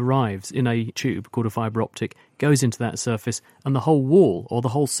light arrives in a tube called a fibre optic, goes into that surface, and the whole wall or the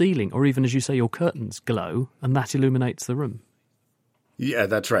whole ceiling, or even, as you say, your curtains glow, and that illuminates the room. Yeah,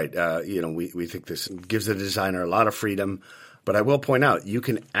 that's right. We think this gives the designer a lot of freedom. But I will point out, you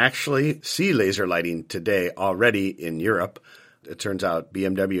can actually see laser lighting today already in Europe. It turns out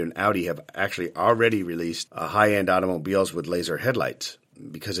BMW and Audi have actually already released high-end automobiles with laser headlights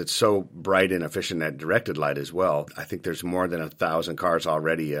because it's so bright and efficient at directed light as well. I think there's more than 1,000 cars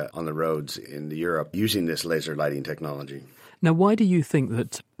already on the roads in Europe using this laser lighting technology. Now, why do you think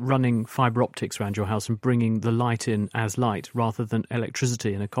that running fibre optics around your house and bringing the light in as light rather than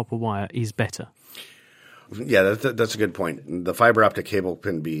electricity in a copper wire is better? Yeah, that's a good point. The fiber optic cable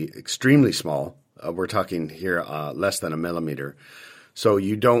can be extremely small. We're talking here less than a millimeter. So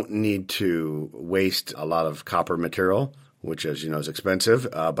you don't need to waste a lot of copper material, which, as you know, is expensive,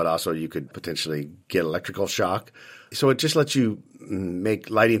 but also you could potentially get electrical shock. So it just lets you make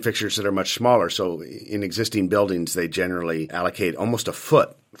lighting fixtures that are much smaller. So in existing buildings, they generally allocate almost a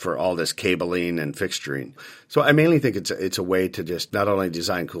foot for all this cabling and fixturing. So I mainly think it's a way to just not only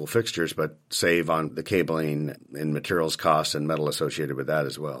design cool fixtures, but save on the cabling and materials costs and metal associated with that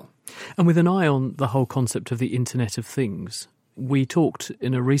as well. And with an eye on the whole concept of the Internet of Things, we talked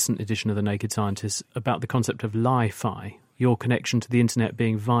in a recent edition of The Naked Scientist about the concept of Li-Fi, your connection to the Internet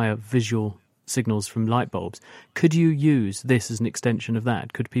being via visual signals from light bulbs. Could you use this as an extension of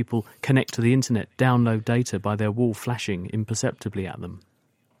that? Could people connect to the Internet, download data by their wall flashing imperceptibly at them?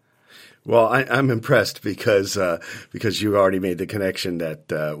 Well, I'm impressed because you already made the connection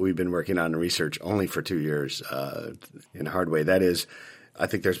that we've been working on research only for 2 years in Hardway. That is, I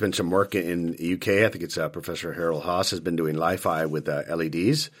think there's been some work in the UK. I think it's Professor Harold Haas has been doing Li-Fi with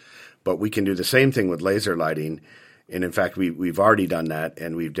LEDs, but we can do the same thing with laser lighting. And in fact, we've already done that,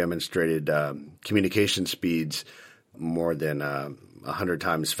 and we've demonstrated communication speeds more than 100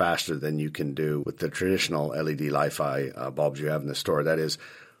 times faster than you can do with the traditional LED Li-Fi bulbs you have in the store. That is,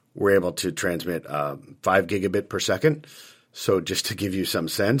 we're able to transmit 5 gigabit per second. So just to give you some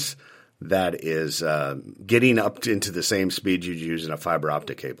sense, that is getting up into the same speed you'd use in a fiber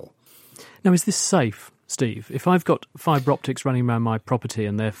optic cable. Now, is this safe, Steve? If I've got fibre optics running around my property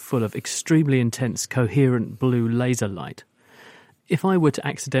and they're full of extremely intense, coherent blue laser light, if I were to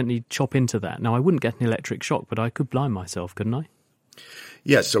accidentally chop into that, now I wouldn't get an electric shock, but I could blind myself, couldn't I?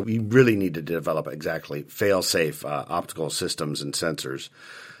 Yes, so we really need to develop exactly fail-safe optical systems and sensors.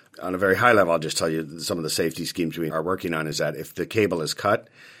 On a very high level, I'll just tell you some of the safety schemes we are working on is that if the cable is cut,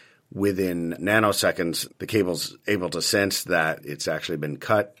 within nanoseconds, the cable's able to sense that it's actually been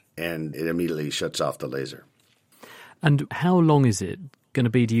cut, and it immediately shuts off the laser. And how long is it going to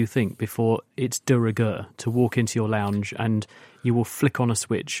be, do you think, before it's de rigueur to walk into your lounge and you will flick on a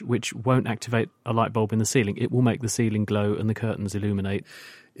switch which won't activate a light bulb in the ceiling? It will make the ceiling glow and the curtains illuminate.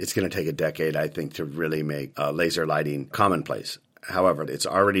 It's going to take a decade, I think, to really make laser lighting commonplace. However, it's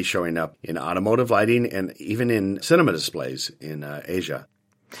already showing up in automotive lighting and even in cinema displays in Asia.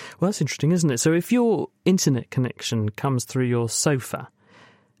 Well, that's interesting, isn't it? So if your internet connection comes through your sofa,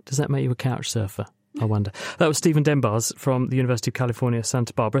 does that make you a couch surfer? I wonder. That was Stephen Denbars from the University of California,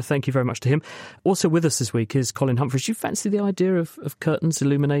 Santa Barbara. Thank you very much to him. Also with us this week is Colin Humphreys. Do you fancy the idea of curtains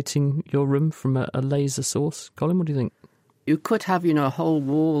illuminating your room from a laser source? Colin, what do you think? You could have, a whole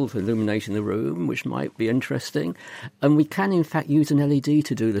wall illuminating the room, which might be interesting. And we can, in fact, use an LED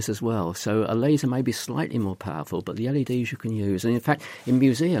to do this as well. So a laser may be slightly more powerful, but the LEDs you can use. And in fact, in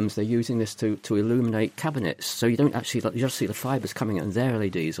museums, they're using this to illuminate cabinets. So you don't actually, you just see the fibres coming out and their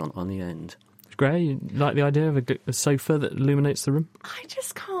LEDs on the end. Gray, you like the idea of a sofa that illuminates the room? I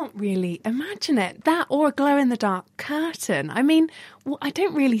just can't really imagine it. That or a glow-in-the-dark curtain. I mean, I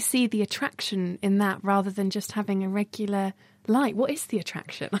don't really see the attraction in that rather than just having a regular light. What is the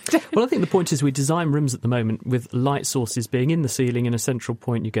attraction? Well, I think the point is we design rooms at the moment with light sources being in the ceiling in a central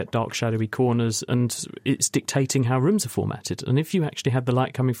point. You get dark, shadowy corners, and it's dictating how rooms are formatted. And if you actually had the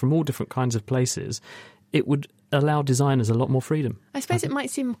light coming from all different kinds of places, it would allow designers a lot more freedom. I suppose it might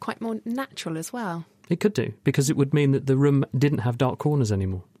seem quite more natural as well. It could do, because it would mean that the room didn't have dark corners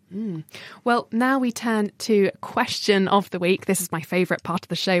anymore. Well, now we turn to Question of the Week. This is my favourite part of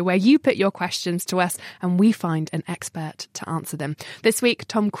the show, where you put your questions to us and we find an expert to answer them. This week,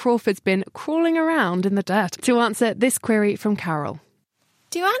 Tom Crawford's been crawling around in the dirt to answer this query from Carol.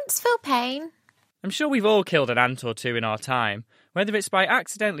 Do ants feel pain? I'm sure we've all killed an ant or two in our time, whether it's by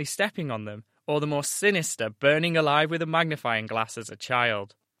accidentally stepping on them or the more sinister burning alive with a magnifying glass as a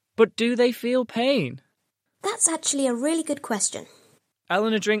child. But do they feel pain? That's actually a really good question.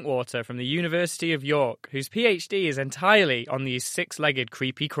 Eleanor Drinkwater from the University of York, whose PhD is entirely on these six-legged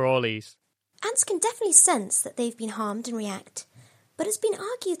creepy crawlies. Ants can definitely sense that they've been harmed and react, but it's been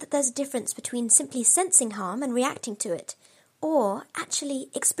argued that there's a difference between simply sensing harm and reacting to it, or actually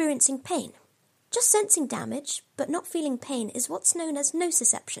experiencing pain. Just sensing damage, but not feeling pain, is what's known as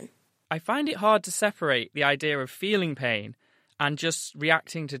nociception. I find it hard to separate the idea of feeling pain and just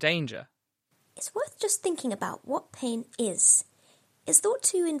reacting to danger. It's worth just thinking about what pain is. It's thought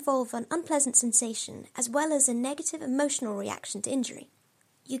to involve an unpleasant sensation as well as a negative emotional reaction to injury.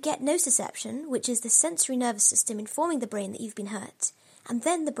 You get nociception, which is the sensory nervous system informing the brain that you've been hurt, and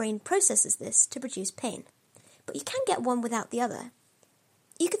then the brain processes this to produce pain. But you can get one without the other.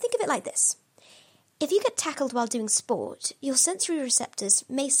 You can think of it like this. If you get tackled while doing sport, your sensory receptors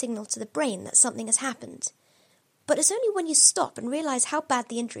may signal to the brain that something has happened. But it's only when you stop and realise how bad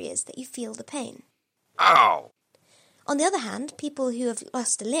the injury is that you feel the pain. Ow! On the other hand, people who have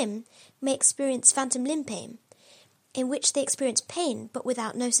lost a limb may experience phantom limb pain, in which they experience pain but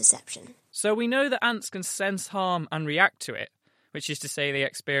without nociception. So we know that ants can sense harm and react to it, which is to say they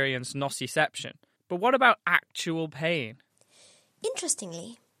experience nociception. But what about actual pain?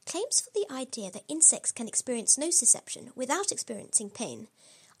 Interestingly, claims for the idea that insects can experience nociception without experiencing pain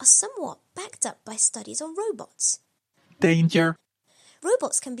are somewhat backed up by studies on robots. Danger.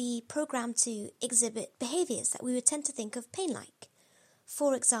 Robots can be programmed to exhibit behaviours that we would tend to think of pain-like.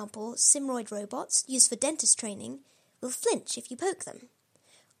 For example, Simroid robots used for dentist training will flinch if you poke them.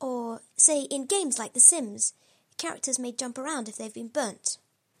 Or, say, in games like The Sims, characters may jump around if they've been burnt.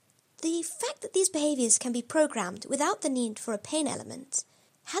 The fact that these behaviours can be programmed without the need for a pain element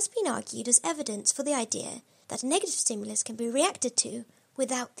has been argued as evidence for the idea that a negative stimulus can be reacted to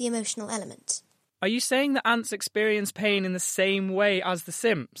without the emotional element. Are you saying that ants experience pain in the same way as the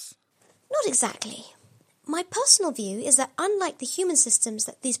Sims? Not exactly. My personal view is that unlike the human systems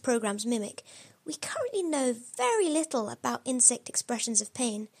that these programs mimic, we currently know very little about insect expressions of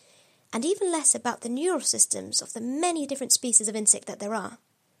pain, and even less about the neural systems of the many different species of insect that there are.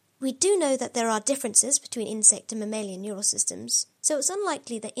 We do know that there are differences between insect and mammalian neural systems, so it's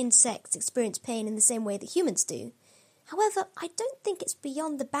unlikely that insects experience pain in the same way that humans do. However, I don't think it's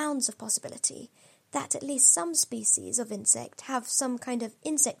beyond the bounds of possibility that at least some species of insect have some kind of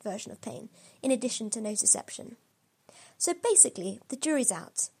insect version of pain, in addition to nociception. So basically, the jury's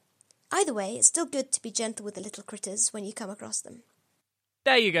out. Either way, it's still good to be gentle with the little critters when you come across them.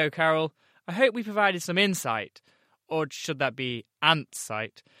 There you go, Carol. I hope we provided some insight, or should that be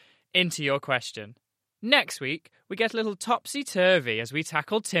ant-sight, into your question. Next week, we get a little topsy-turvy as we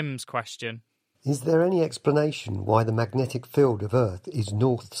tackle Tim's question. Is there any explanation why the magnetic field of Earth is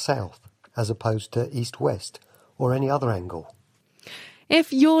north-south as opposed to east-west, or any other angle?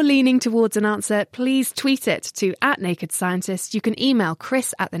 If you're leaning towards an answer, please tweet it to @NakedScientist. You can email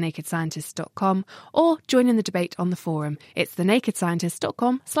chris@thenakedscientist.com or join in the debate on the forum. It's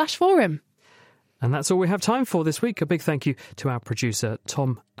thenakedscientist.com/forum. And that's all we have time for this week. A big thank you to our producer,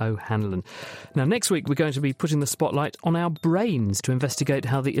 Tom O'Hanlon. Now, next week, we're going to be putting the spotlight on our brains to investigate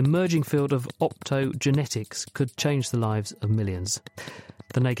how the emerging field of optogenetics could change the lives of millions.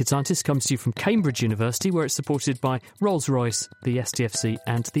 The Naked Scientist comes to you from Cambridge University, where it's supported by Rolls-Royce, the STFC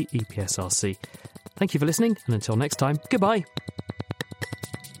and the EPSRC. Thank you for listening, and until next time, goodbye.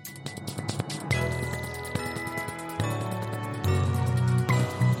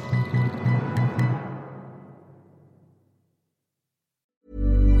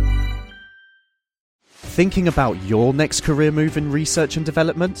 Thinking about your next career move in research and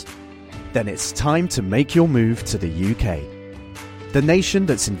development? Then it's time to make your move to the UK. The nation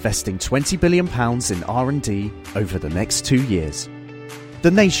that's investing £20 billion in R&D over the next 2 years.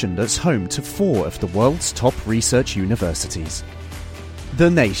 The nation that's home to 4 of the world's top research universities. The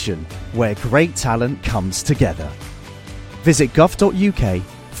nation where great talent comes together. Visit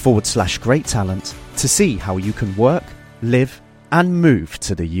gov.uk/great talent to see how you can work, live and move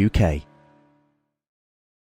to the UK.